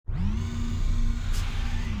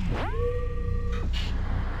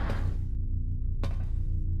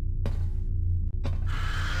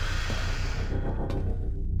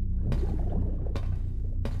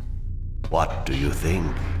What do you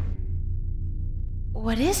think?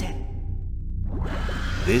 What is it?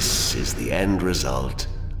 This is the end result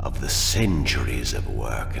of the centuries of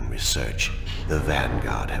work and research the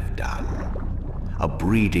Vanguard have done. A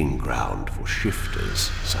breeding ground for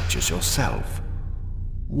shifters such as yourself.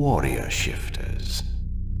 Warrior shifters.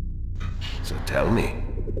 So tell me,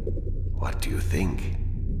 what do you think?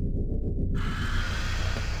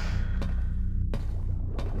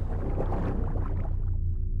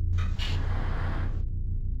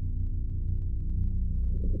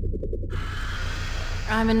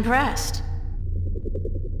 I'm impressed.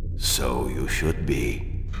 So you should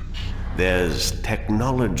be. There's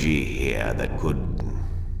technology here that could...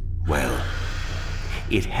 well,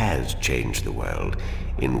 it has changed the world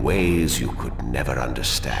in ways you could never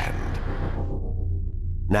understand.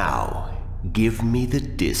 Now, give me the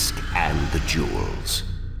disc and the jewels.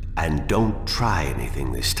 And don't try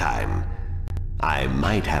anything this time. I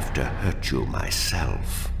might have to hurt you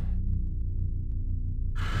myself.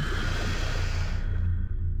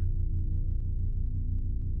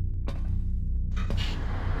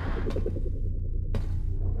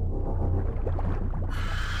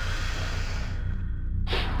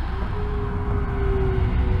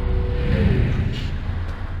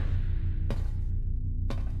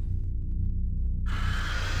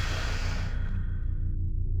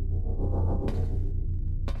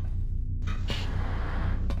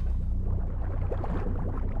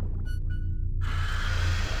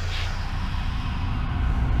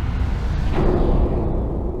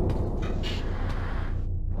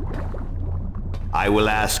 I will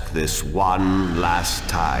ask this one last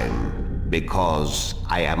time, because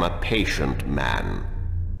I am a patient man.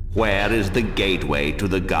 Where is the gateway to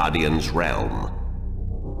the Guardian's realm?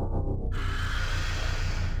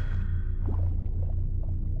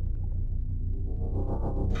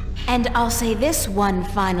 And I'll say this one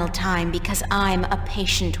final time because I'm a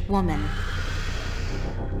patient woman.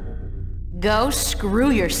 Go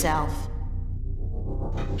screw yourself.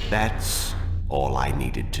 That's all I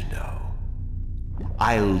needed to know.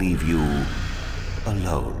 I'll leave you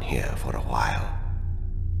alone here for a while.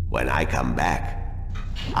 When I come back,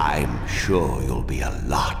 I'm sure you'll be a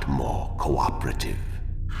lot more cooperative.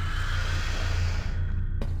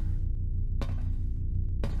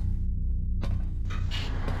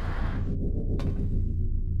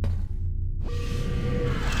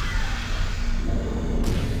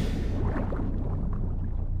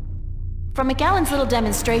 From McGowan's little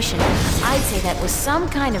demonstration, I'd say that was some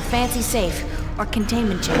kind of fancy safe or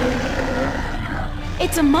containment chamber.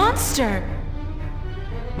 It's a monster!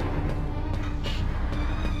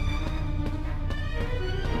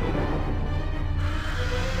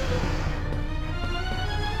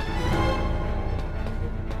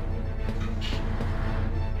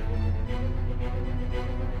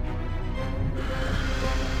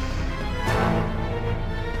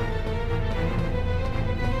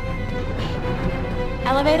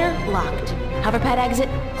 Elevator locked. Hoverpad exit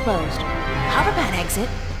closed. Hoverpad exit?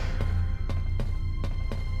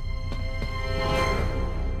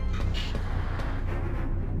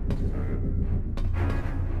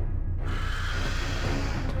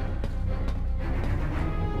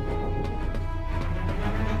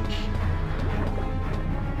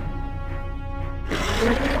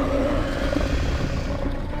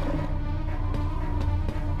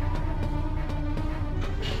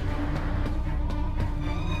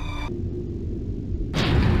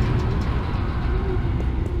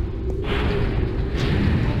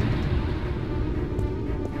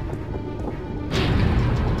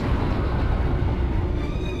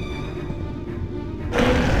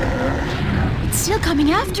 Still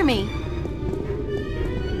coming after me.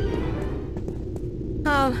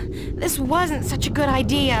 Oh, this wasn't such a good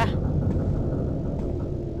idea.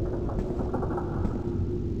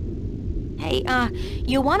 Hey,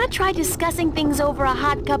 you wanna try discussing things over a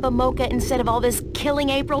hot cup of mocha instead of all this killing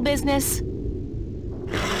April business?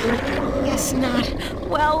 Guess not.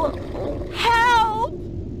 Well, help!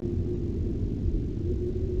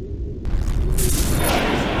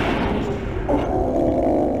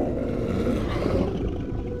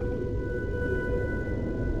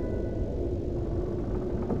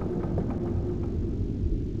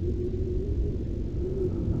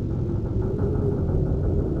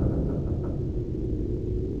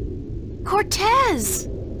 Cortez!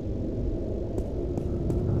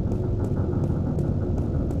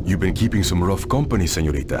 You've been keeping some rough company,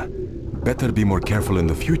 señorita. Better be more careful in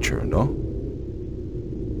the future, no?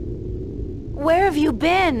 Where have you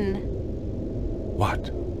been?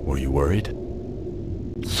 What? Were you worried?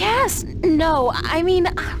 Yes, no, I mean,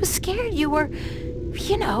 I was scared you were,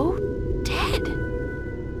 you know, dead.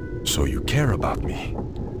 So you care about me.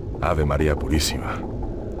 Ave Maria Purissima.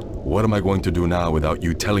 What am I going to do now without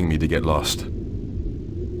you telling me to get lost?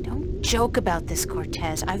 Don't joke about this,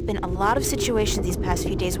 Cortez. I've been in a lot of situations these past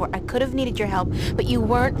few days where I could have needed your help, but you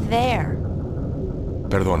weren't there.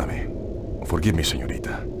 Perdóname. Forgive me,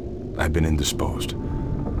 señorita. I've been indisposed.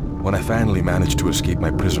 When I finally managed to escape my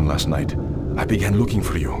prison last night, I began looking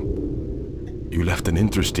for you. You left an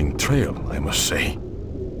interesting trail, I must say.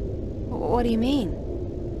 What do you mean?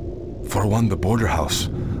 For one, the border house,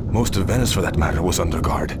 most of Venice for that matter, was under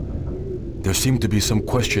guard. There seemed to be some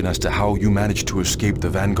question as to how you managed to escape the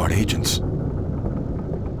Vanguard agents.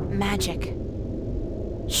 Magic.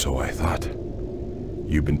 So I thought.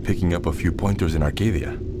 You've been picking up a few pointers in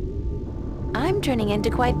Arcadia. I'm turning into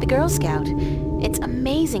quite the Girl Scout. It's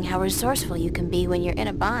amazing how resourceful you can be when you're in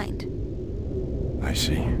a bind. I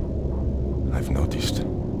see. I've noticed.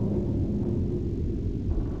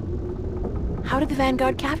 How did the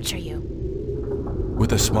Vanguard capture you?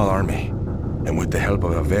 With a small army, and with the help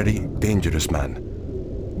of a very dangerous man,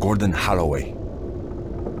 Gordon Holloway.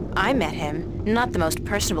 I met him. Not the most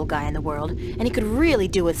personable guy in the world, and he could really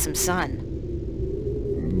do with some sun.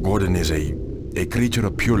 Gordon is a creature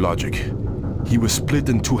of pure logic. He was split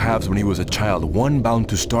in two halves when he was a child, one bound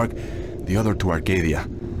to Stark, the other to Arcadia.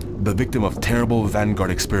 The victim of terrible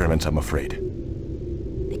Vanguard experiments, I'm afraid.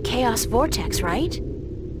 The Chaos Vortex, right?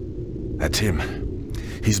 That's him.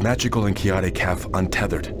 He's magical and chaotic, half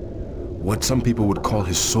untethered. What some people would call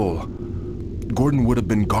his soul. Gordon would have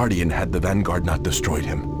been Guardian had the Vanguard not destroyed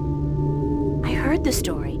him. I heard the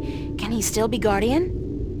story. Can he still be Guardian?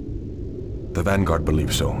 The Vanguard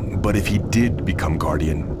believes so, but if he did become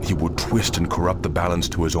Guardian, he would twist and corrupt the balance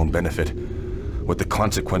to his own benefit. What the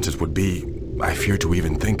consequences would be, I fear to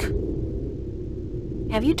even think.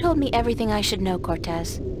 Have you told me everything I should know,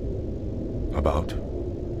 Cortez? About?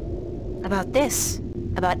 About this.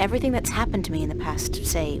 About everything that's happened to me in the past,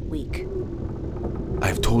 say, week.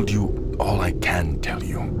 I've told you all I can tell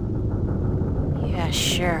you. Yeah,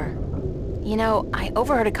 sure. You know, I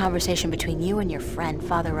overheard a conversation between you and your friend,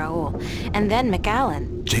 Father Raoul, and then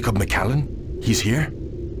McAllen. Jacob McAllen? He's here?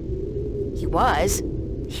 He was.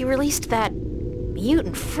 He released that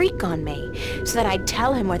mutant freak on me, so that I'd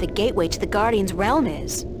tell him where the gateway to the Guardian's realm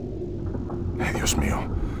is. Ay, Dios mío.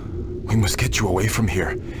 We must get you away from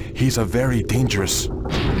here. He's a very dangerous...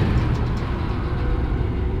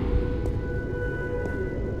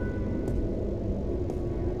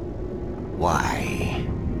 Why,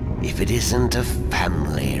 if it isn't a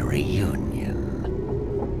family reunion.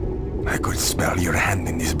 I could smell your hand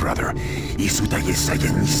in this, brother.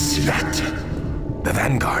 The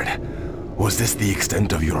Vanguard. Was this the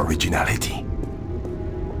extent of your originality?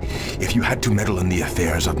 If you had to meddle in the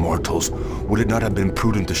affairs of mortals, would it not have been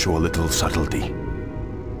prudent to show a little subtlety?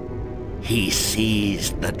 He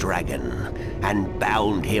seized the dragon and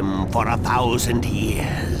bound him for 1,000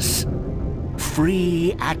 years.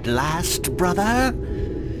 Free at last, brother?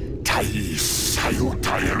 Thais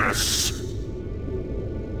Salutaris.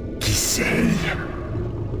 Kisei.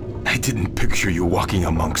 I didn't picture you walking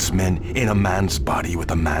amongst men in a man's body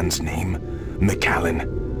with a man's name. McAllen.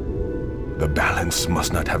 The balance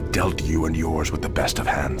must not have dealt you and yours with the best of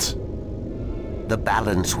hands. The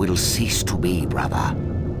balance will cease to be, brother.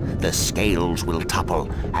 The scales will topple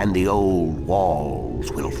and the old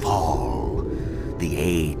walls will fall. The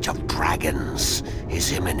age of dragons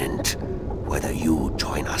is imminent, whether you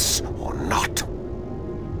join us or not.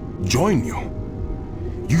 Join you?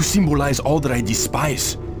 You symbolize all that I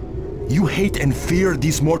despise. You hate and fear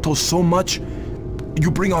these mortals so much, you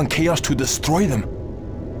bring on chaos to destroy them.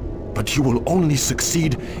 But you will only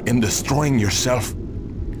succeed in destroying yourself.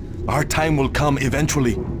 Our time will come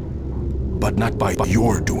eventually, but not by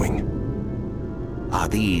your doing. Are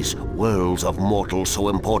these worlds of mortals so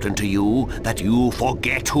important to you that you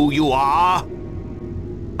forget who you are?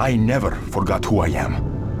 I never forgot who I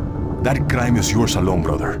am. That crime is yours alone,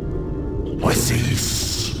 brother.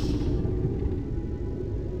 Cease.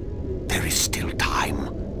 There is still time.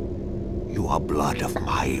 You are blood of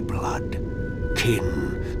my blood,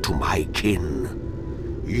 kin to my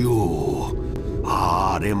kin. You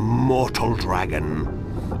are immortal dragon,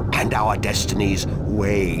 and our destinies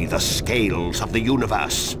weigh the scales of the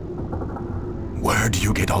universe. Where do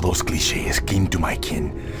you get all those cliches, kin to my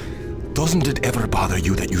kin? Doesn't it ever bother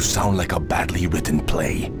you that you sound like a badly written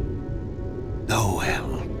play? Oh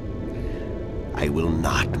well. I will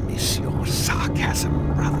not miss your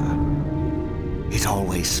sarcasm, brother. It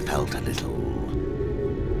always felt a little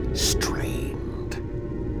strange.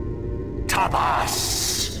 of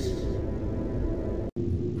us!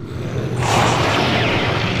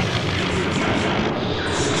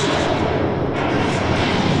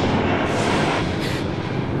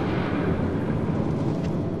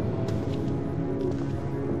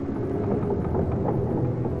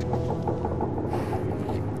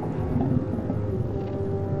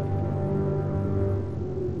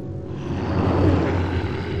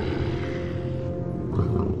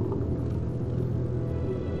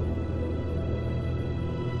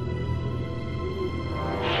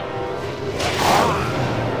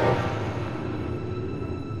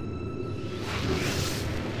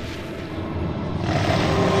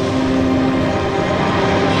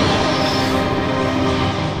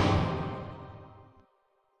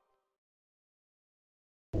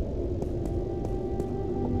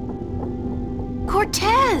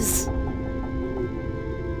 Cortez!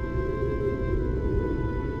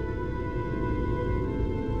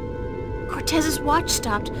 Cortez's watch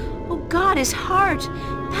stopped. Oh God, his heart!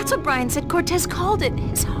 That's what Brian said Cortez called it.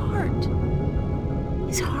 His heart.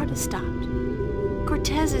 His heart has stopped.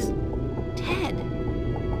 Cortez is dead.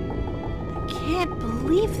 I can't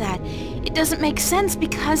believe that. It doesn't make sense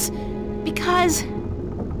because...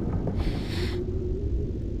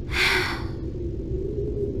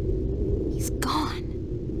 He's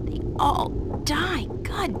gone. They all die.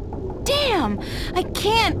 God damn! I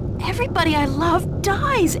can't! Everybody I love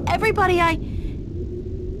dies! Everybody I...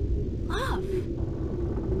 love.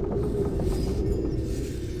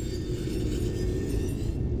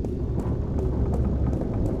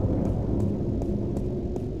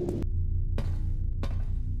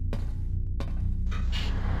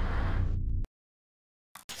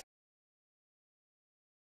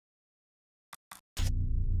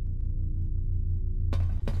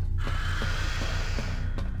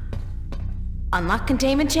 Unlock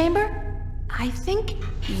containment chamber? I think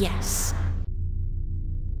yes.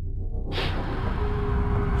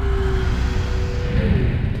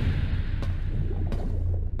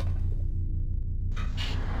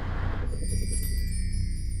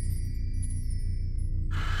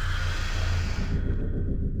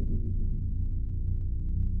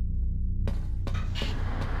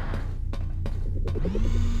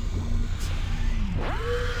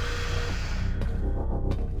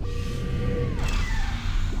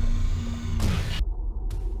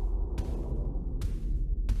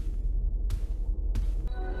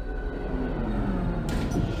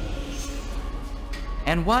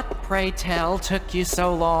 And what, pray tell, took you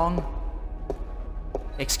so long?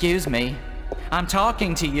 Excuse me. I'm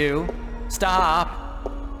talking to you.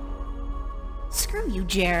 Stop. Screw you,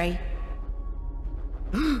 Jerry.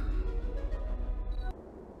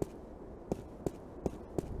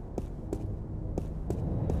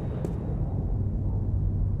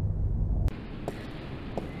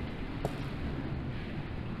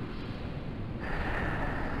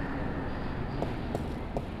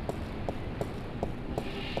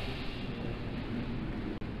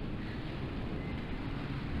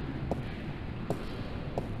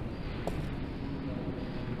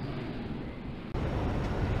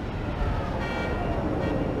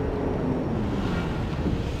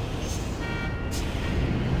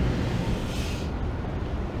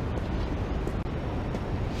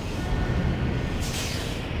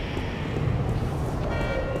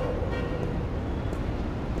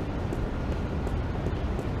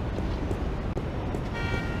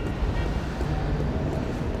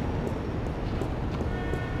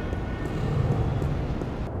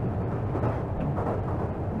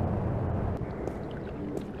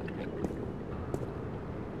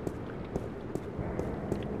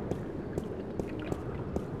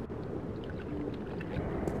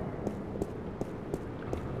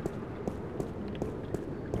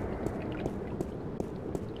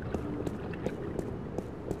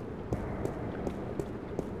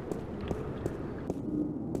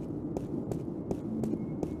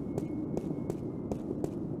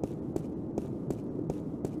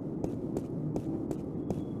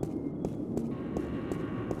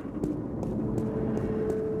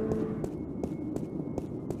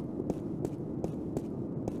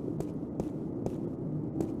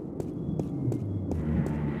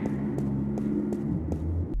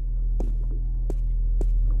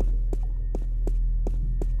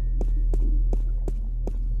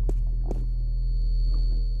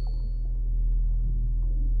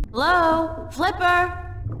 Hello? Flipper?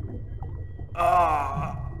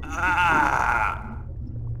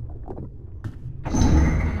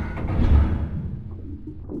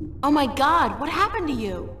 Oh my God, what happened to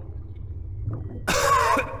you?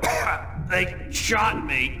 They shot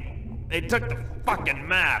me. They took the fucking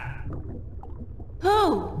map.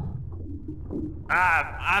 Who?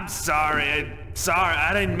 I'm sorry. Sorry,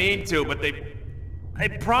 I didn't mean to, but they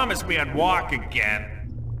promised me I'd walk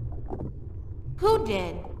again. Who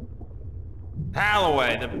did?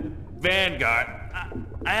 Holloway, the Vanguard.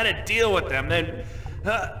 I had a deal with them. Then,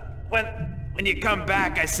 when you come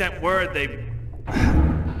back, I sent word they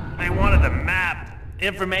wanted the map,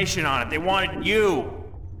 information on it. They wanted you.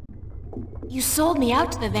 You sold me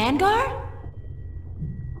out to the Vanguard?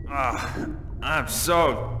 I'm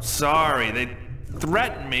so sorry. They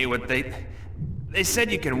threatened me with they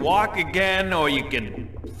said you can walk again or you can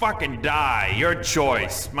fucking die. Your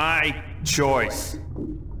choice. My choice.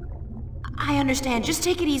 I understand. Just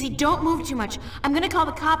take it easy. Don't move too much. I'm gonna call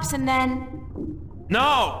the cops and then...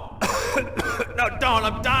 No! No, don't.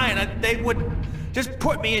 I'm dying. They would just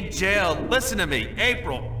put me in jail. Listen to me.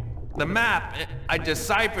 April. The map. I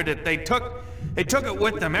deciphered it. They took it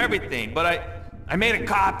with them, everything. But I made a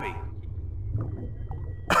copy.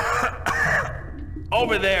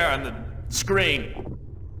 Over there on the screen.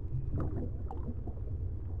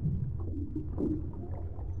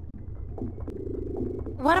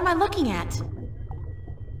 What am I looking at?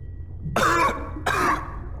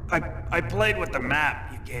 I played with the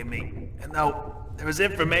map you gave me, and though there was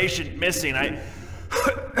information missing,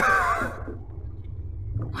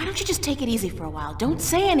 Why don't you just take it easy for a while? Don't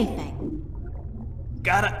say anything.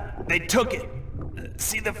 They took it.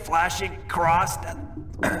 See the flashing cross?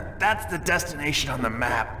 That's the destination on the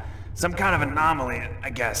map. Some kind of anomaly, I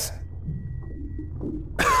guess.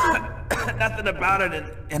 Nothing about it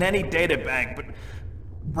in any databank, but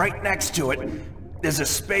right next to it, there's a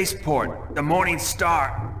spaceport, the Morning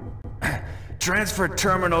Star. Transfer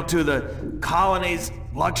terminal to the colonies,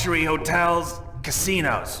 luxury hotels,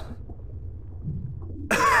 casinos.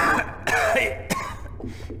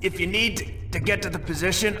 If you need to get to the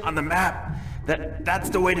position on the map, that's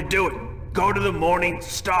the way to do it. Go to the Morning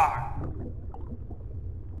Star.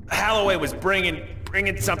 Holloway was bringing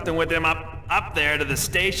something with him up there to the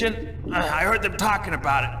station. I heard them talking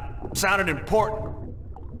about it. Sounded important.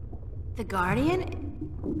 The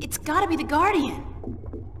Guardian? It's gotta be the Guardian.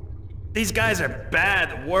 These guys are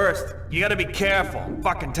bad, the worst. You gotta be careful. I'm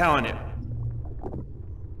fucking telling you.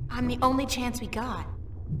 I'm the only chance we got.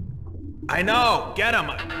 I know. Get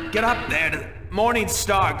him. Get up there to the Morning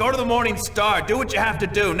Star. Go to the Morning Star. Do what you have to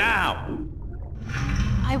do now.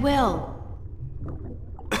 I will.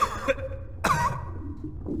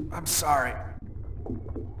 I'm sorry.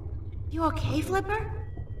 You okay, Flipper?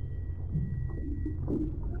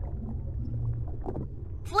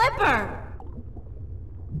 Flipper!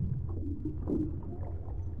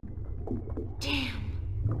 Damn.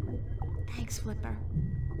 Thanks, Flipper.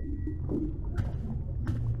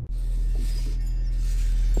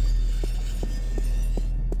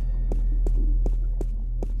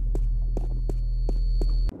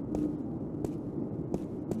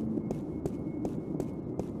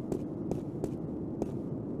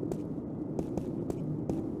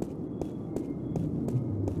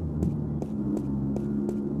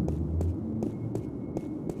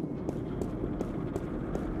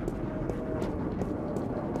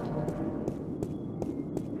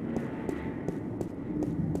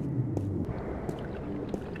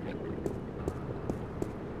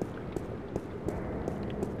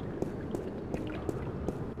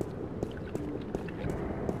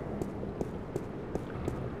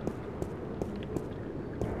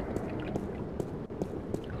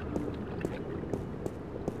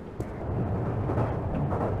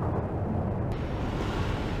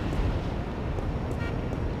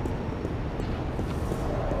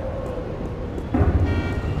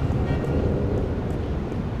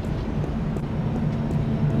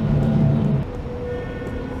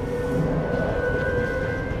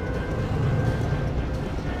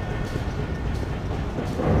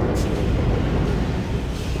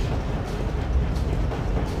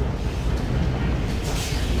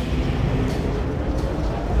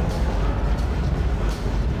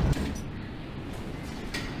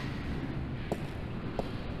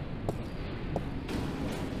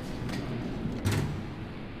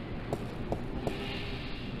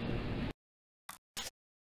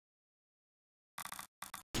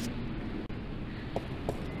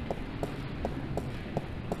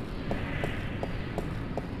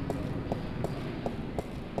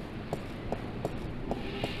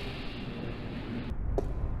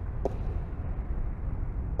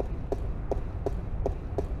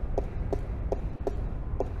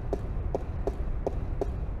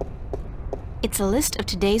 It's a list of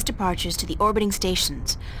today's departures to the orbiting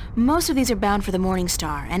stations. Most of these are bound for the Morning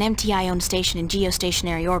Star, an MTI-owned station in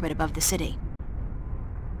geostationary orbit above the city.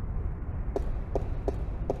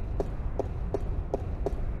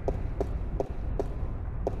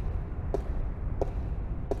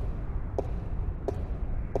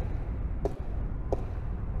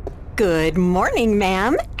 Good morning,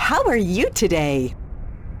 ma'am. How are you today?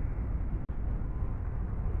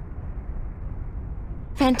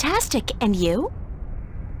 Fantastic. And you?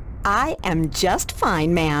 I am just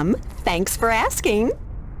fine, ma'am. Thanks for asking.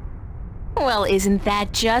 Well, isn't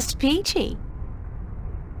that just peachy?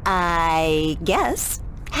 I guess.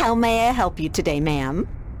 How may I help you today, ma'am?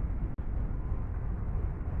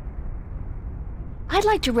 I'd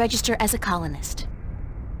like to register as a colonist.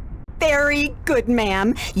 Very good,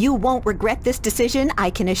 ma'am. You won't regret this decision, I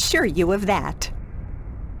can assure you of that.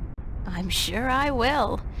 I'm sure I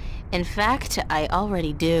will. In fact, I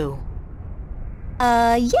already do.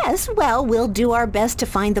 Yes, well, we'll do our best to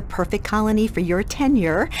find the perfect colony for your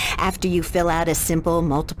tenure after you fill out a simple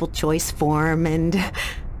multiple-choice form and...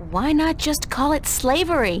 Why not just call it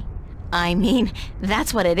slavery? I mean,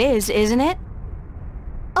 that's what it is, isn't it?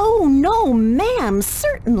 Oh, no, ma'am,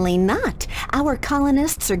 certainly not. Our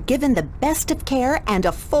colonists are given the best of care and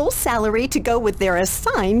a full salary to go with their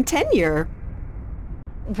assigned tenure.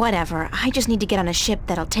 Whatever, I just need to get on a ship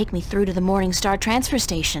that'll take me through to the Morningstar transfer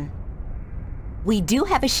station. We do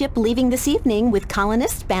have a ship leaving this evening with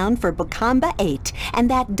colonists bound for Bokamba 8, and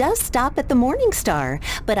that does stop at the Morningstar,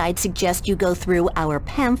 but I'd suggest you go through our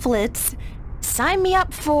pamphlets. Sign me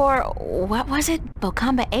up for... what was it?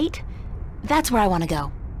 Bokamba 8? That's where I want to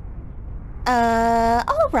go.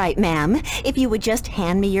 All right, ma'am. If you would just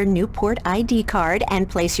hand me your Newport ID card and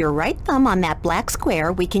place your right thumb on that black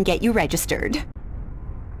square, we can get you registered.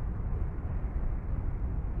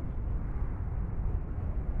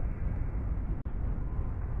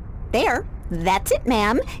 There. That's it,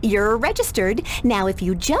 ma'am. You're registered. Now, if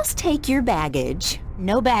you just take your baggage...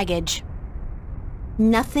 No baggage.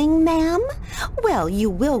 Nothing, ma'am? Well, you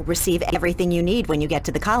will receive everything you need when you get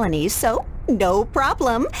to the colonies, so no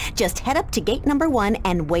problem. Just head up to gate number 1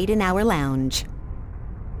 and wait in our lounge.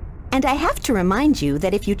 And I have to remind you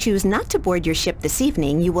that if you choose not to board your ship this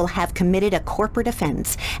evening, you will have committed a corporate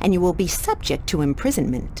offense, and you will be subject to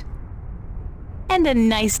imprisonment. And a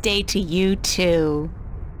nice day to you, too.